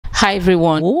Hi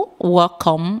everyone,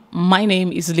 welcome. My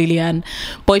name is Lillian.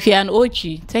 But if you're an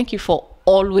OG, thank you for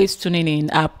always tuning in.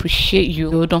 I appreciate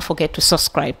you. Don't forget to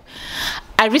subscribe.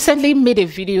 I recently made a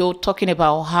video talking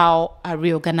about how I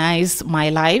reorganized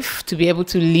my life to be able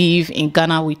to live in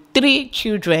Ghana with 3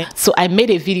 children. So I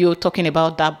made a video talking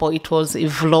about that, but it was a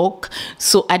vlog,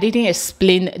 so I didn't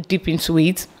explain deep into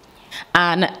it.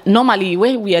 And normally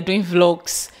when we are doing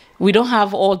vlogs, we don't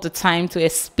have all the time to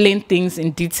explain things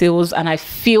in details, and I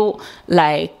feel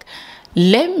like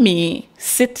let me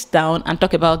sit down and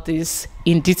talk about this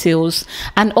in details,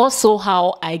 and also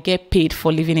how I get paid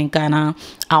for living in Ghana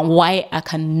and why I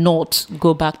cannot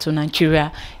go back to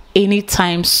Nigeria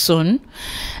anytime soon,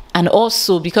 and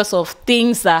also because of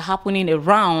things that are happening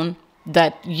around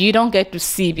that you don't get to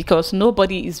see because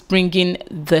nobody is bringing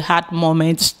the hard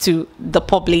moments to the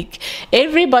public.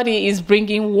 Everybody is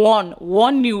bringing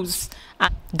one news,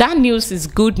 and that news is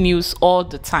good news all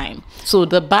the time. So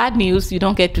the bad news you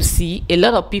don't get to see. A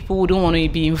lot of people who don't want to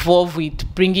be involved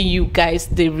with bringing you guys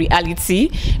the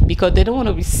reality because they don't want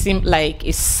to be seem like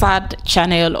a sad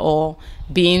channel or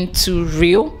being too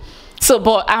real. So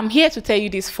but I'm here to tell you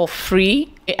this for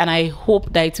free, and I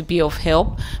hope that it will be of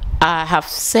help. I have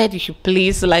said you should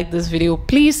please like this video.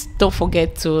 Please don't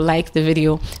forget to like the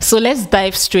video. So let's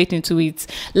dive straight into it.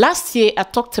 Last year I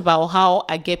talked about how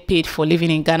I get paid for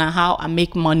living in Ghana, how I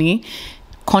make money,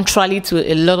 contrary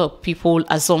to a lot of people's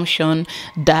assumption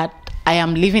that I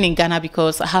am living in Ghana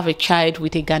because I have a child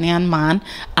with a Ghanaian man,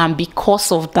 and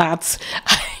because of that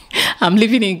I'm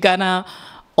living in Ghana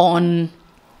on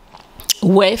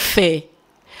welfare.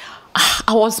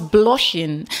 I was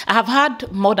blushing. I have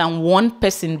had more than one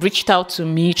person reached out to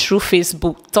me through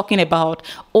Facebook talking about,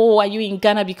 oh, are you in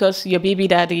Ghana because your baby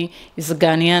daddy is a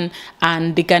Ghanaian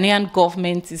and the Ghanaian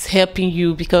government is helping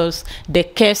you because they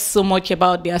care so much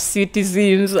about their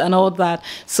citizens and all that.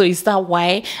 So is that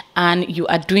why? And you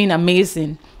are doing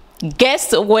amazing.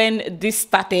 Guess when this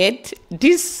started?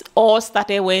 This all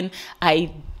started when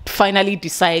I finally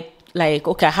decided, like,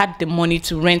 okay, I had the money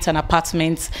to rent an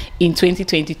apartment in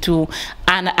 2022,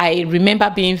 and I remember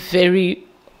being very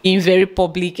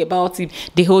public about it,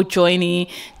 the whole journey,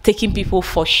 taking people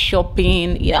for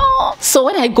shopping, you know. So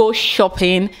when I go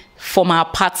shopping for my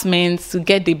apartment to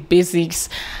get the basics,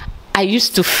 I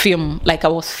used to film. Like I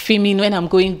was filming when I'm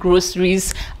going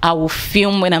groceries, I will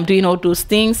film when I'm doing all those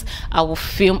things, I will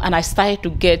film, and I started to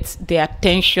get the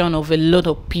attention of a lot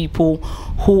of people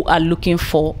who are looking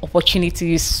for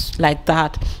opportunities like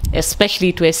that,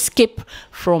 especially to escape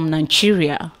from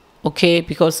Nigeria. Okay,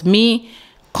 because me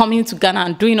coming to Ghana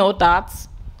and doing all that,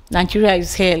 Nigeria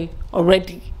is hell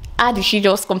already. How did she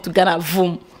just come to Ghana?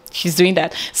 Boom, she's doing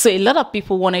that. So a lot of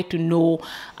people wanted to know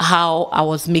how I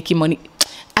was making money.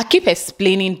 I keep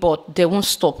explaining, but they won't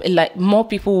stop. Like more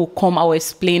people will come, I will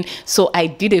explain. So I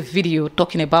did a video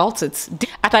talking about it.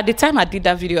 At the time I did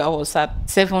that video, I was at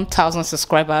 7,000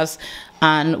 subscribers,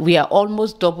 and we are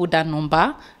almost double that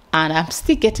number. And I'm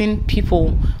still getting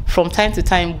people from time to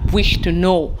time wish to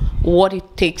know what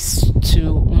it takes to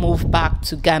move back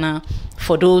to Ghana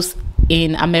for those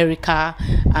in America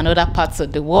and other parts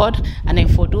of the world, and then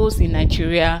for those in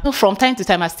Nigeria. From time to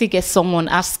time I still get someone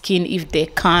asking if they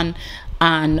can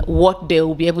and what they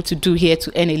will be able to do here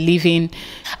to earn a living.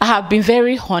 I have been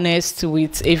very honest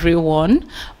with everyone,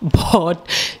 but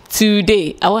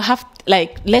today I will have,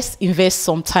 like, let's invest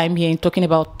some time here in talking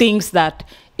about things that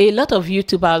a lot of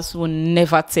YouTubers will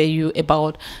never tell you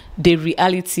about, the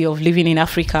reality of living in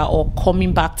Africa or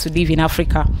coming back to live in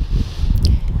Africa.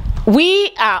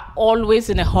 We are always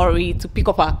in a hurry to pick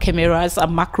up our cameras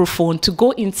and microphone to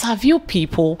go interview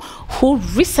people who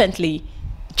recently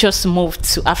just moved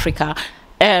to Africa,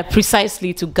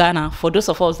 precisely to Ghana. For those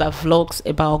of us that vlogs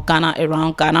about Ghana,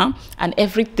 around Ghana and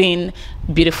everything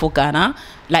beautiful Ghana,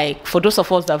 like for those of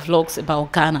us that vlogs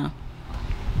about Ghana.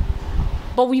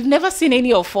 But we've never seen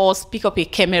any of us pick up a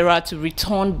camera to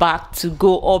return back to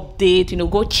go update, you know,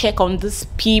 go check on these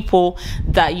people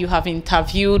that you have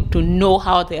interviewed to know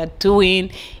how they are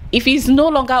doing. If it's no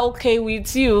longer okay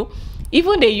with you,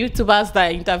 even the YouTubers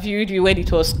that interviewed you when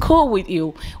it was cool with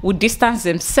you would distance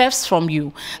themselves from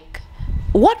you.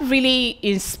 What really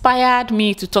inspired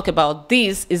me to talk about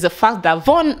this is the fact that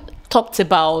Vaughn talked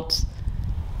about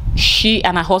she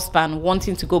and her husband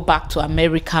wanting to go back to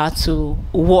America to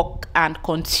work and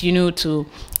continue to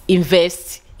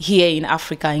invest here in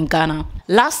Africa, in Ghana.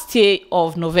 Last year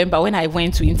of November, when I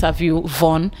went to interview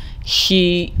Vaughn,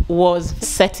 she was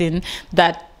certain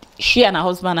that she and her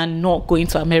husband are not going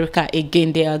to America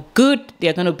again. They are good. They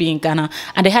are going to be in Ghana.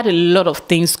 And they had a lot of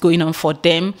things going on for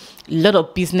them, a lot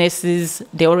of businesses.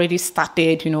 They already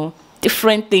started, you know,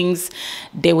 different things.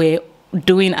 They were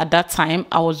doing at that time.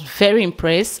 I was very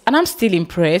impressed, and I'm still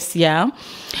impressed, yeah.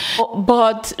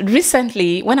 But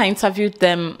recently, when I interviewed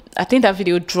them, I think that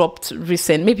video dropped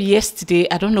recent, maybe yesterday.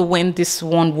 I don't know when this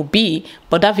one will be,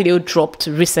 but that video dropped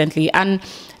recently, and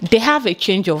they have a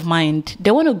change of mind. They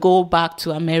want to go back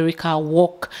to America,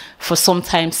 work for some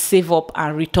time, save up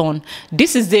and return.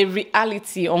 This is the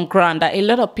reality on ground that a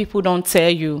lot of people don't tell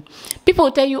you.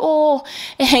 People tell you, oh,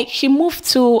 hey, she moved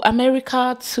to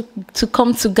America to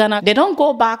come to Ghana. They don't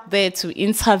go back there to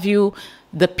interview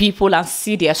the people and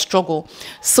see their struggle.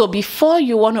 So before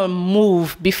you want to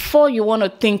move, before you want to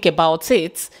think about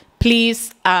it,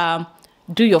 please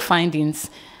do your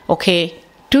findings, okay?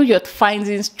 Do your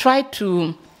findings. Try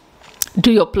to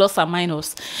do your plus and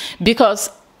minus, because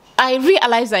I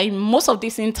realize that in most of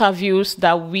these interviews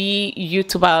that we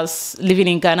YouTubers living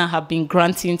in Ghana have been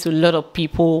granting to a lot of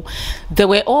people, they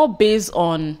were all based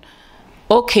on,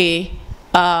 okay,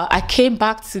 I came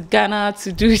back to Ghana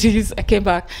to do this, I came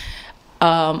back.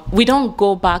 We don't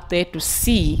go back there to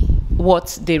see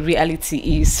what the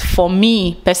reality is. For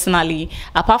me personally,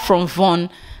 apart from Vaughn,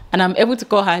 and I'm able to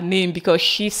call her name because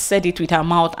she said it with her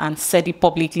mouth and said it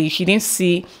publicly, she didn't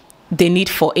see the need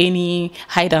for any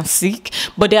hide and seek.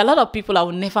 But there are a lot of people, I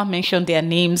will never mention their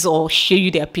names or show you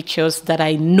their pictures, that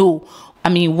I know, I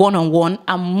mean, one-on-one,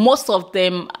 and most of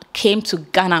them came to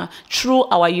Ghana through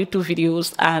our YouTube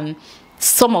videos, and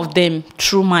some of them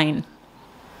through mine.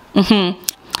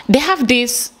 They have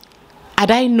this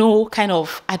I know kind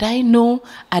of, I know,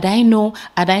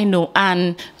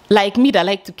 and like me that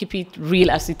like to keep it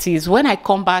real as it is, when I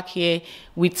come back here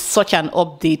with such an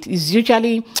update, it's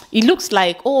usually, it looks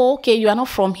like, oh, okay, you are not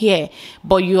from here,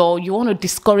 but you want to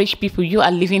discourage people. You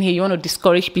are living here, you want to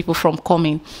discourage people from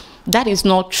coming. That is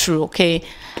not true, okay?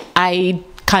 I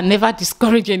can never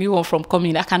discourage anyone from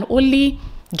coming. I can only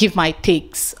give my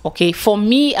takes, okay? For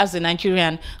me as a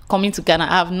Nigerian coming to Ghana,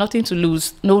 I have nothing to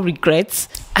lose, no regrets.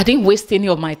 I didn't waste any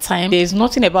of my time. There's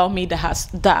nothing about me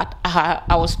that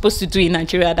I was supposed to do in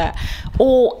Nigeria that,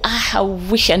 oh, I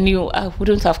wish I knew I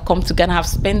wouldn't have come to Ghana. I've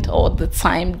spent all the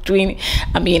time doing,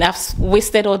 I mean, I've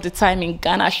wasted all the time in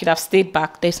Ghana. I should have stayed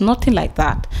back. There's nothing like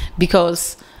that,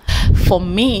 because for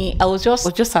me, I was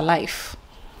just alive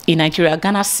in Nigeria.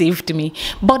 Ghana saved me.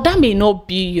 But that may not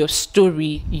be your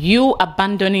story. You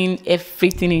abandoning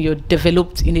everything in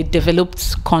a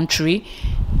developed country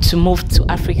to move to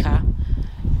Africa,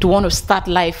 to want to start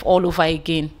life all over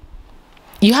again.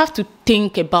 You have to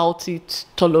think about it,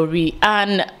 Tolori.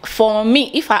 And for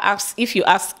me, if you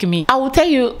ask me, I will tell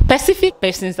you specific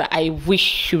persons that I wish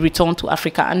should return to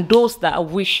Africa, and those that I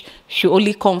wish should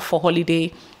only come for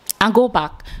holiday and go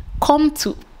back.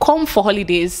 Come for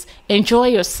holidays, enjoy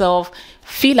yourself,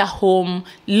 feel at home,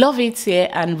 love it here,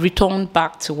 and return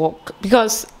back to work.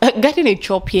 Because getting a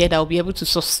job here that will be able to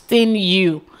sustain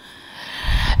you,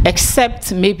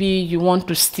 except maybe you want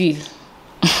to steal.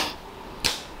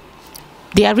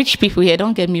 There are rich people here,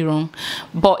 don't get me wrong,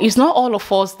 but it's not all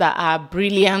of us that are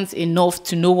brilliant enough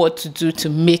to know what to do to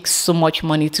make so much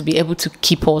money to be able to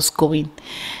keep us going.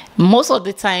 Most of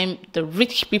the time, the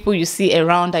rich people you see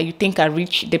around that you think are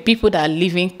rich, the people that are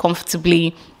living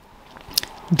comfortably,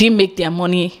 didn't make their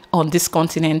money on this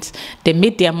continent. They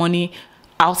made their money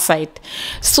outside.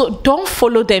 So don't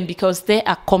follow them because they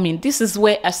are coming. This is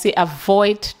where I say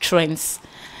avoid trends.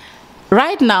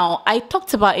 Right now, I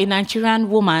talked about a Nigerian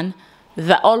woman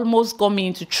that almost got me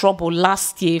into trouble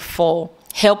last year for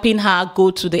helping her go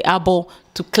to the arbor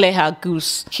to clear her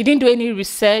goose. She didn't do any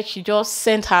research. She just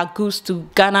sent her goose to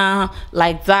Ghana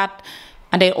like that.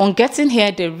 And then on getting here,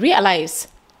 they realized,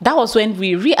 that was when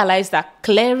we realized that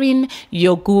clearing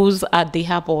your goose at the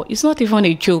harbor is not even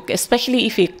a joke, especially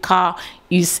if a car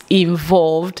is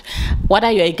involved, whether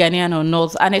you're a Ghanaian or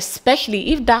not. And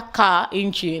especially if that car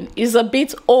engine is a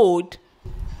bit old,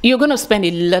 you're going to spend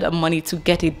a lot of money to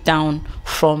get it down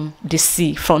from the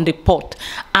sea, from the port.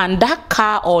 And that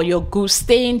car or your goods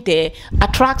staying there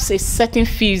attracts a certain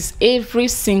fees every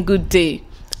single day.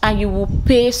 And you will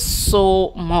pay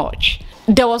so much.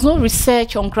 There was no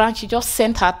research on ground. She just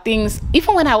sent her things.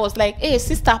 Even when I was like, hey,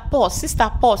 sister,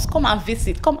 pause, come and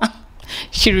visit, come on.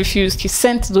 She refused. She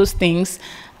sent those things.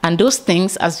 And those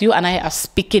things, as you and I are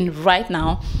speaking right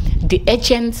now, the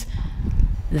agent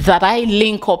that I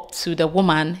link up to the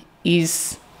woman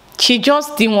is, she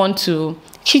just didn't want to,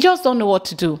 she just don't know what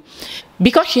to do.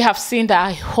 Because she have seen that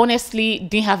I honestly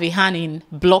didn't have a hand in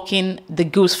blocking the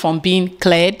goods from being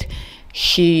cleared,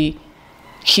 she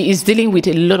is dealing with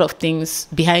a lot of things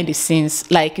behind the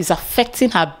scenes, like it's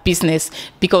affecting her business,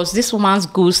 because this woman's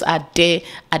goods are there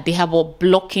at the harbor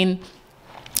blocking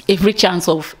every chance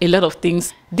of a lot of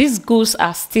things. These goods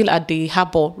are still at the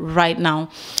harbor right now,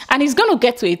 and it's going to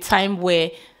get to a time where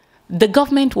the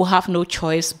government will have no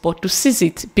choice but to seize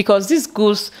it, because these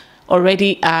goods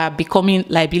already are becoming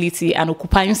liability and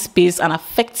occupying space and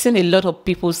affecting a lot of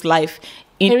people's life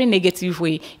in a very negative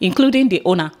way, including the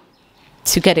owner,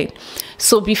 to get it.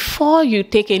 So before you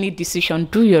take any decision,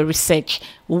 do your research.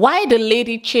 Why the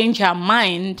lady changed her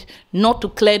mind not to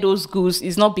clear those goods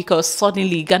is not because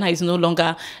suddenly Ghana is no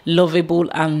longer lovable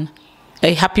and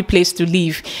a happy place to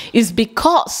live. It's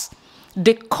because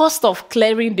the cost of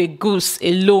clearing the goods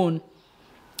alone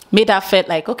made her feel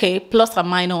like, okay, plus or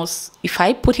minus, if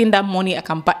I put in that money, I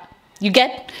can buy. You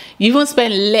even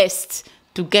spend less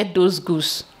to get those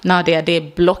goods. Now they are there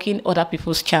blocking other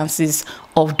people's chances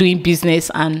of doing business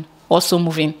and also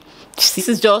moving. This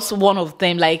is just one of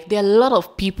them. Like, there are a lot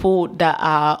of people that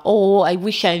are, oh, I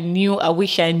wish I knew.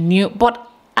 But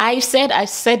I said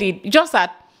it, just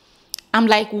that I'm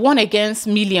like one against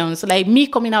millions. Like me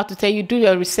coming out to tell you, do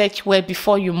your research well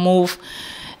before you move.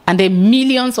 And then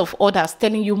millions of others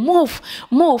telling you, move.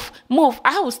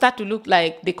 I will start to look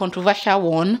like the controversial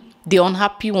one, the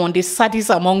unhappy one, the saddest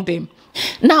among them.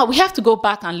 Now, we have to go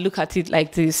back and look at it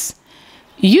like this.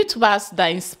 YouTubers that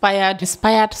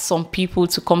inspired some people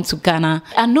to come to Ghana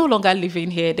are no longer living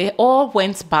here. They all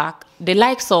went back. The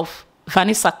likes of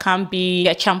Vanessa Kambi,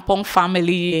 a Champong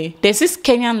family. There's this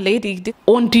Kenyan lady,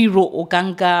 Ondiro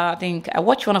Oganga. I think I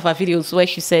watched one of her videos where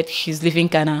she said she's leaving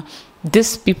Ghana.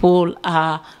 These people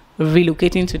are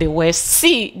relocating to the West.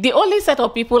 See, the only set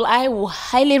of people I will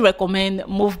highly recommend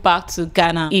move back to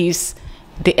Ghana is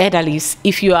the elderly.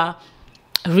 If you are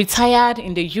retired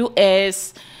in the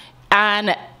US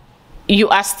and you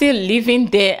are still living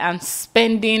there and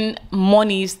spending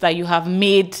monies that you have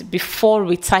made before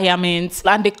retirement,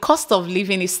 and the cost of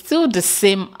living is still the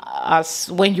same as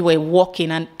when you were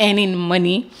working and earning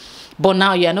money, but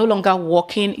now you are no longer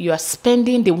working, you are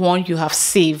spending the one you have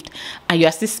saved, and you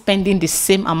are still spending the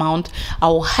same amount, I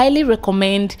will highly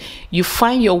recommend you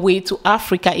find your way to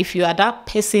Africa if you are that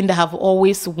person that have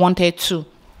always wanted to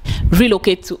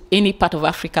relocate to any part of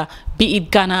Africa, be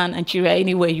it Ghana, Nigeria,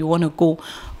 anywhere you want to go.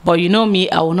 But you know me,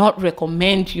 I will not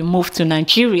recommend you move to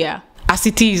Nigeria. As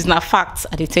it is, not facts,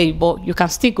 I tell you, but you can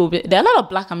still go. There are a lot of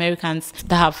Black Americans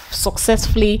that have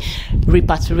successfully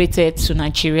repatriated to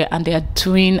Nigeria and they are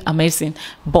doing amazing.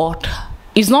 But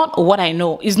it's not what I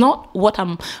know. It's not what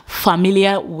I'm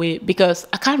familiar with, because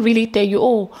I can't really tell you,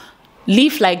 oh,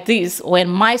 live like this, when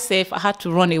myself, I had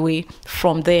to run away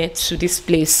from there to this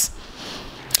place.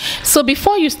 So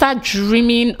before you start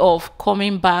dreaming of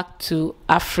coming back to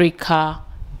Africa,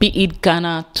 be it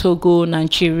Ghana, Togo,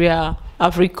 Nigeria,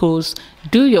 Ivory Coast,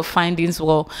 do your findings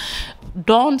well.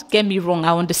 Don't get me wrong,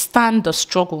 I understand the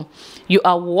struggle. You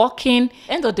are working,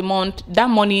 end of the month, that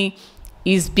money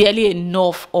is barely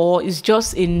enough, or is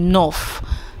just enough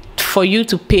for you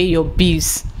to pay your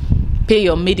bills, pay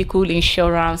your medical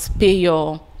insurance, pay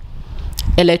your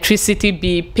electricity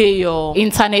bill, pay your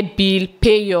internet bill,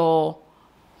 pay your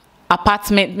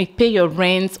apartment, pay your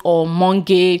rent or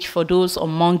mortgage for those on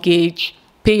mortgage,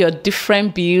 pay your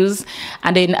different bills,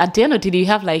 and then at the end of the day you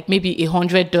have like maybe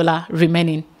 $100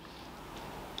 remaining.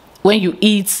 When you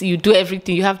eat, you do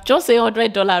everything, you have just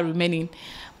 $100 remaining.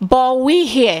 But we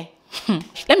here,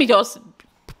 let me just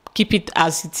keep it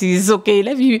as it is, okay?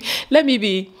 Let me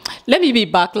be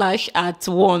backlash at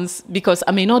once, because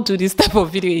I may not do this type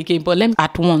of video again, but let me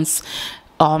at once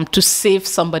to save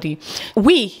somebody.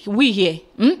 We here,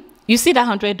 you see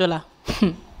that $100?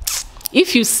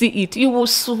 If you see it, you will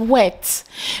sweat.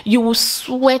 You will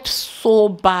sweat so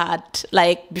bad.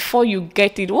 Like, before you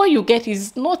get it, what you get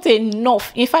is not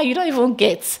enough. In fact, you don't even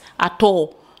get at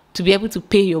all to be able to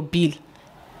pay your bill.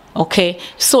 Okay,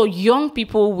 so young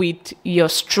people with your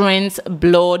strength,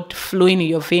 blood flowing in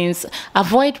your veins,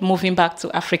 avoid moving back to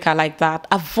Africa like that.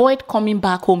 Avoid coming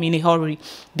back home in a hurry,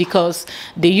 because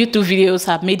the YouTube videos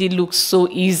have made it look so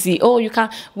easy. Oh, you can,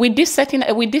 with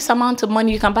this amount of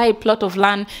money, you can buy a plot of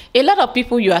land. A lot of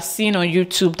people you are seeing on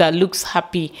YouTube that looks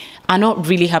happy are not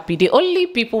really happy. The only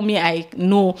people I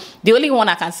know, the only one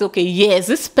I can say, okay, yes,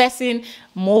 this person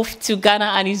moved to Ghana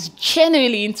and is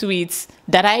genuinely into it,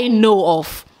 that I know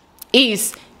of,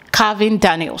 is Calvin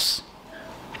Daniels.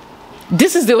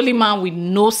 This is the only man with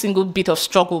no single bit of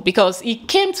struggle, because he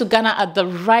came to Ghana at the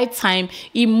right time.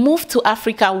 He moved to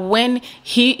Africa when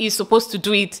he is supposed to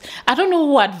do it. I don't know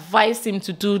who advised him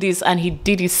to do this, and he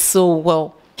did it so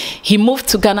well. He moved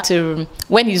to Ghana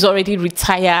when he's already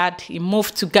retired. He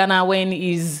moved to Ghana when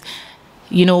he's,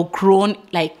 you know, grown,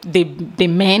 like the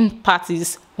main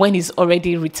parties, when he's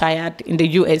already retired in the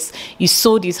US. He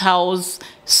sold his house,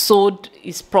 sold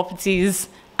his properties,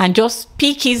 and just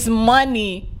pick his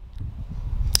money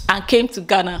and came to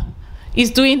Ghana.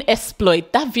 He's doing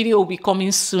exploit. That video will be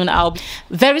coming soon.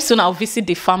 Very soon I'll visit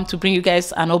the farm to bring you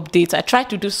guys an update. I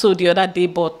tried to do so the other day,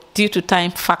 but due to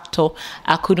time factor,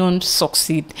 I couldn't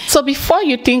succeed. So before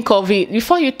you think of it,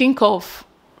 before you think of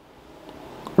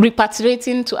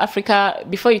repatriating to Africa,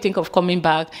 before you think of coming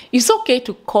back, it's okay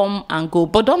to come and go,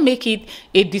 but don't make it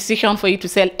a decision for you to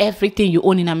sell everything you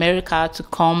own in America to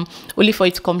come, only for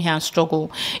you to come here and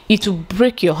struggle. It will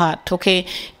break your heart, okay?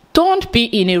 Don't be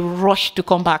in a rush to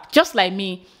come back. Just like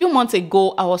me, a few months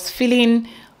ago, I was feeling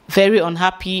very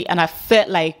unhappy and I felt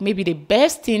like maybe the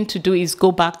best thing to do is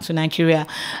go back to Nigeria.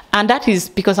 And that is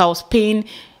because I was paying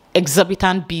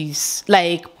exorbitant bills.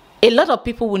 Like, a lot of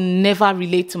people will never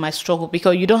relate to my struggle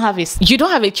because you don't have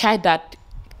a child that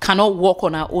cannot walk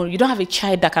on her own. You don't have a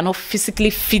child that cannot physically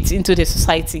fit into the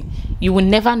society. You will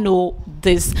never know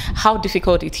this, how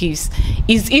difficult it is.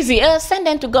 It's easy. Send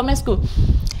them to government school.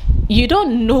 You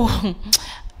don't know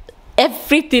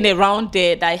everything around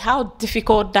there, like how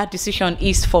difficult that decision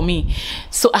is for me.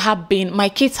 So my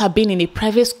kids have been in a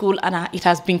private school and it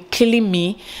has been killing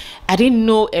me. I didn't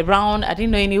know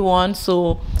anyone.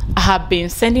 So I have been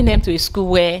sending them to a school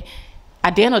where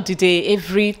at the end of the day,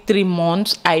 every 3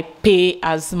 months, I pay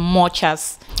as much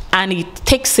as, and it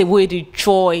takes away the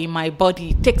joy in my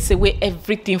body. It takes away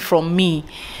everything from me,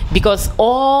 because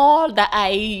all that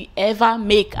I ever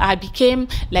make, I became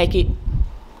like it,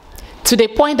 to the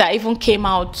point that I even came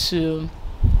out to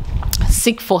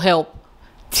seek for help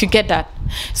to get that.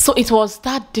 So it was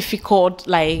that difficult,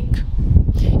 like,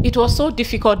 it was so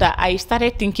difficult that I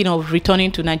started thinking of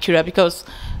returning to Nigeria, because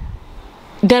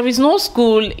there is no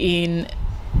school in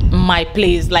my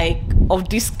place like of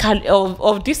this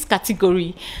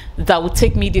category that would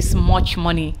take me this much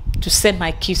money to send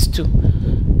my kids to.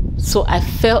 So I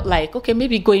felt like, okay,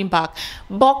 maybe going back.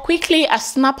 But quickly I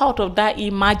snapped out of that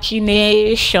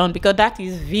imagination, because that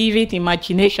is vivid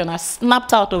imagination. I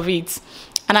snapped out of it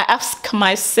and I asked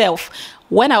myself,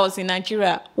 when I was in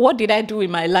Nigeria, what did I do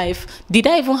in my life? Did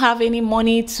I even have any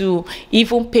money to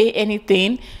even pay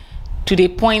anything? To the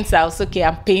point that I was, okay,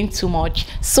 I'm paying too much.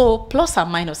 So plus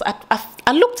and minus,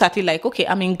 I looked at it like, okay,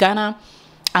 I'm in Ghana,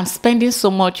 I'm spending so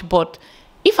much, but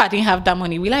if I didn't have that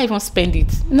money, will I even spend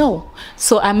it? No.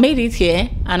 So I made it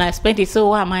here and I spent it. So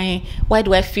why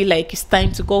do I feel like it's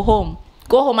time to go home?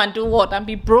 Go home and do what? And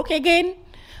be broke again?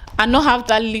 And not have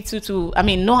that little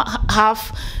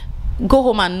go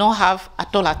home and not have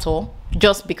at all,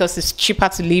 just because it's cheaper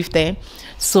to live there.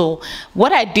 So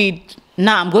what I did,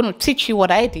 now I'm going to teach you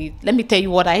what I did. Let me tell you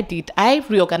what I did. I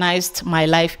reorganized my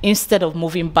life instead of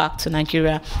moving back to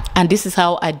Nigeria. And this is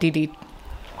how I did it.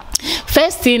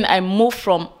 First thing, I moved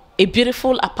from a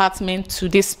beautiful apartment to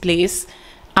this place.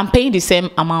 I'm paying the same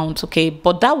amount, okay?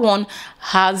 But that one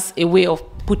has a way of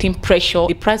putting pressure.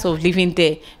 The price of living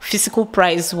there, physical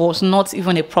price, was not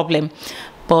even a problem.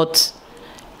 But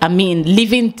I mean,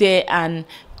 living there and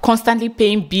constantly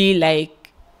paying bills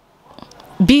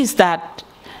that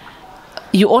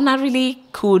you ordinarily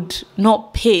could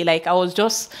not pay. Like, I was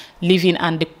just living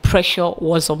and the pressure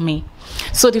was on me.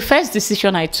 So the first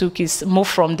decision I took is move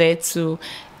from there to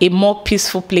a more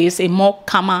peaceful place, a more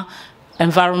calmer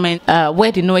environment,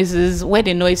 where the noise is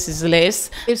less.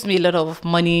 It gives me a lot of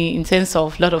money in terms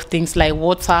of a lot of things like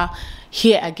water.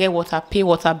 Here I get water, pay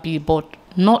water bill, but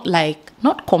not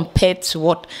compared to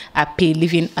what I pay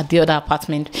living at the other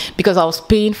apartment, because I was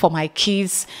paying for my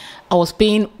kids. I was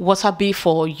paying water bill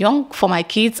for my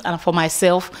kids and for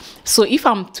myself. So if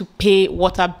I'm to pay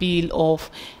water bill of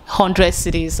 100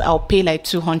 cedis, I'll pay like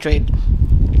 200.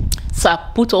 So I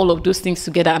put all of those things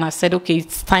together and I said, okay,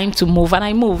 it's time to move. And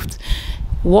I moved.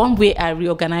 One way, I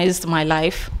reorganized my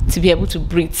life to be able to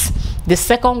breathe. The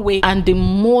second way, and the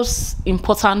most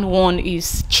important one,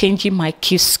 is changing my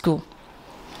kids' school.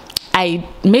 I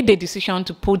made the decision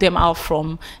to pull them out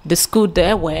from the school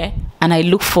they were, and I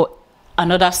looked for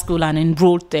another school and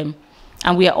enrolled them,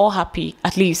 and we are all happy,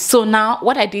 at least. So now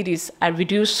what I did is I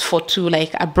reduced for 2,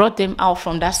 like I brought them out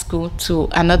from that school to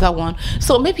another one.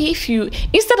 So maybe if you,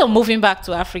 instead of moving back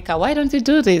to Africa, why don't you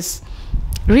do this?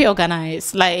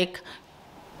 Reorganize, like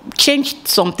change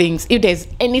some things if there's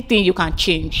anything you can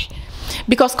change,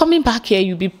 because coming back here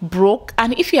you'll be broke.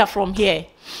 And if you are from here,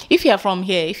 if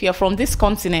you're from this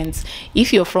continent,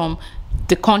 if you're from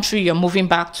the country you're moving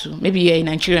back to, maybe you're in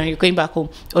Nigeria and you're going back home,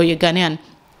 or you're Ghanaian.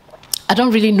 I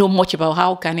don't really know much about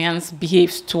how Ghanaians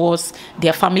behave towards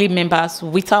their family members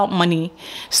without money,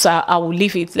 so I will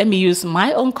leave it. Let me use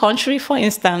my own country, for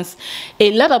instance.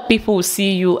 A lot of people will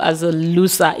see you as a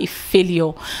loser, a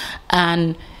failure,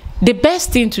 and The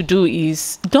best thing to do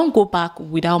is don't go back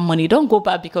without money. Don't go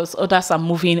back because others are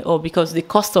moving or because the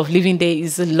cost of living there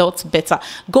is a lot better.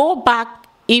 Go back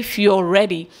if you're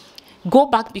ready. Go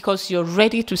back because you're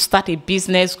ready to start a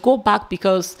business. Go back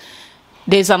because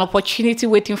there's an opportunity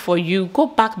waiting for you. Go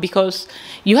back because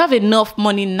you have enough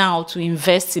money now to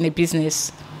invest in a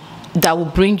business that will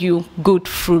bring you good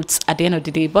fruits at the end of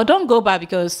the day. But don't go back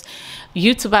because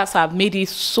YouTubers have made it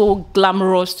so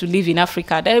glamorous to live in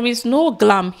Africa. There is no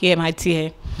glam here, my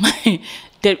dear.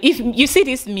 If you see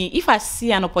this, me, if I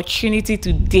see an opportunity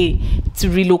today to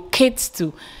relocate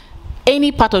to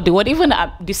any part of the world, even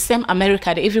the same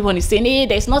America that everyone is saying, hey,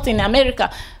 there's nothing in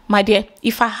America. My dear,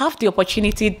 if I have the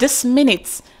opportunity this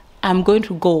minute, I'm going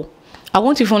to go. I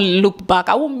won't even look back.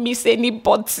 I won't miss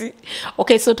anybody.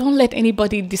 Okay, so don't let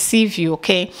anybody deceive you,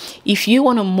 okay? If you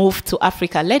want to move to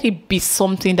Africa, let it be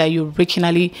something that you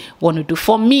originally want to do.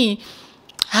 For me,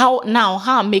 how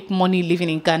I make money living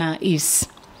in Ghana is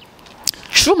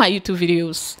through my YouTube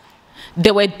videos.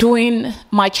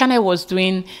 My channel was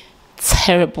doing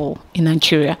terrible in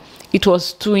Nigeria. It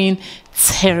was doing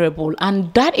terrible,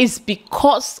 and that is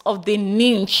because of the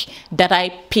niche that I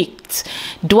picked.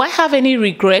 Do I have any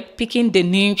regret picking the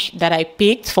niche that I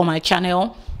picked for my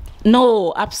channel?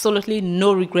 No, absolutely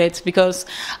no regrets, because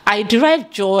I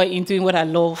derive joy in doing what I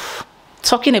love,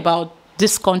 talking about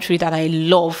this country that I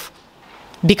love,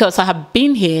 because I have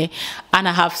been here and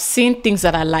I have seen things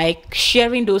that I like,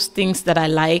 sharing those things that I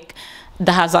like,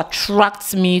 that has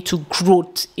attracted me to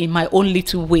growth in my own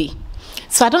little way.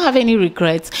 So I don't have any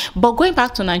regrets. But going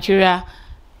back to Nigeria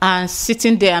and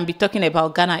sitting there and be talking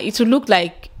about Ghana, it will look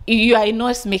like you are a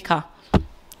noise maker,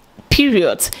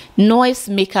 period. Noise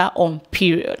maker on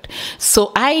period.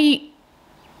 So I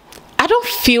don't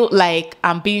feel like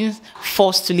I'm being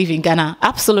forced to live in Ghana.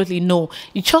 Absolutely no.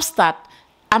 It's just that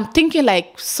I'm thinking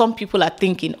like some people are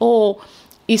thinking, oh,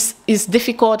 it's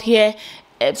difficult here.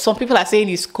 Some people are saying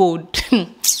it's cold.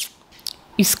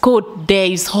 It's cold there,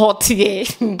 it's hot here.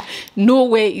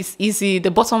 Nowhere is easy.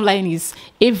 The bottom line is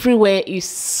everywhere is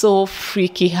so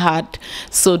freaky hard.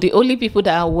 So the only people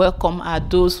that are welcome are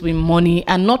those with money,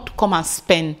 and not come and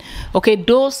spend. Okay,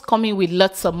 those coming with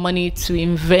lots of money to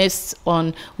invest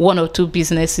on one or two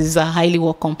businesses are highly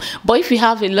welcome. But if you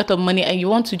have a lot of money and you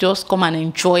want to just come and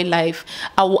enjoy life,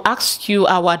 I will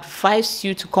advise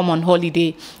you to come on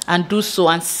holiday and do so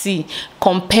and see,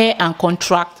 compare and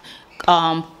contract.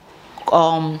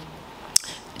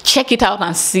 Check it out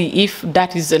and see if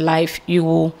that is the life you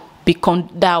will become,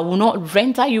 that will not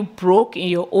render you broke in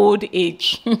your old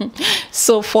age.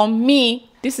 So for me,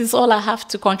 this is all I have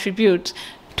to contribute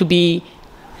to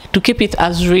keep it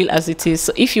as real as it is.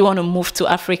 So if you want to move to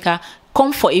Africa,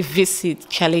 come for a visit,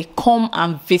 Charlie. Come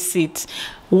and visit.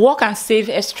 Work and save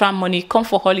extra money. Come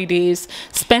for holidays.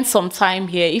 Spend some time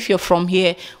here. If you're from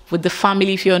here with the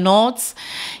family, if you're not,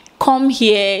 come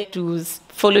here to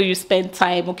follow you, spend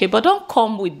time, okay? But don't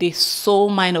come with the sole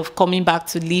mind of coming back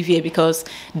to live here, because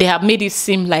they have made it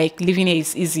seem like living here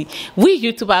is easy. We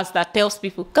YouTubers that tells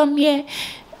people, come here,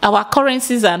 our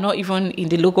currencies are not even in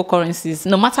the local currencies.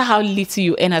 No matter how little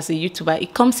you earn as a YouTuber,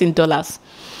 it comes in dollars.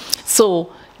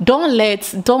 So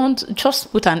don't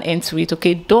just put an end to it,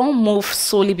 okay? Don't move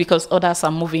solely because others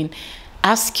are moving.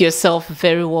 Ask yourself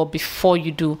very well before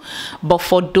you do. But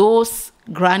for those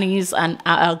grannies and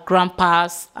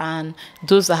grandpas and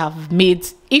those that have made,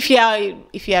 if you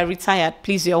are retired,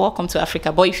 please, you're welcome to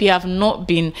Africa. But if you have not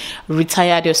been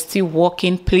retired, you're still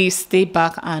working, please stay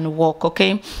back and work,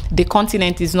 okay? The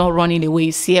continent is not running away.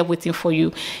 It's here waiting for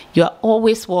you. You are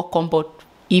always welcome. But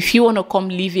if you want to come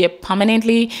live here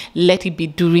permanently, let it be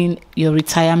during your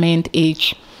retirement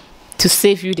age to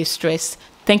save you the stress.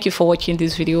 Thank you for watching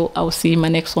this video. I will see you in my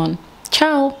next one.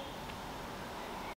 Ciao.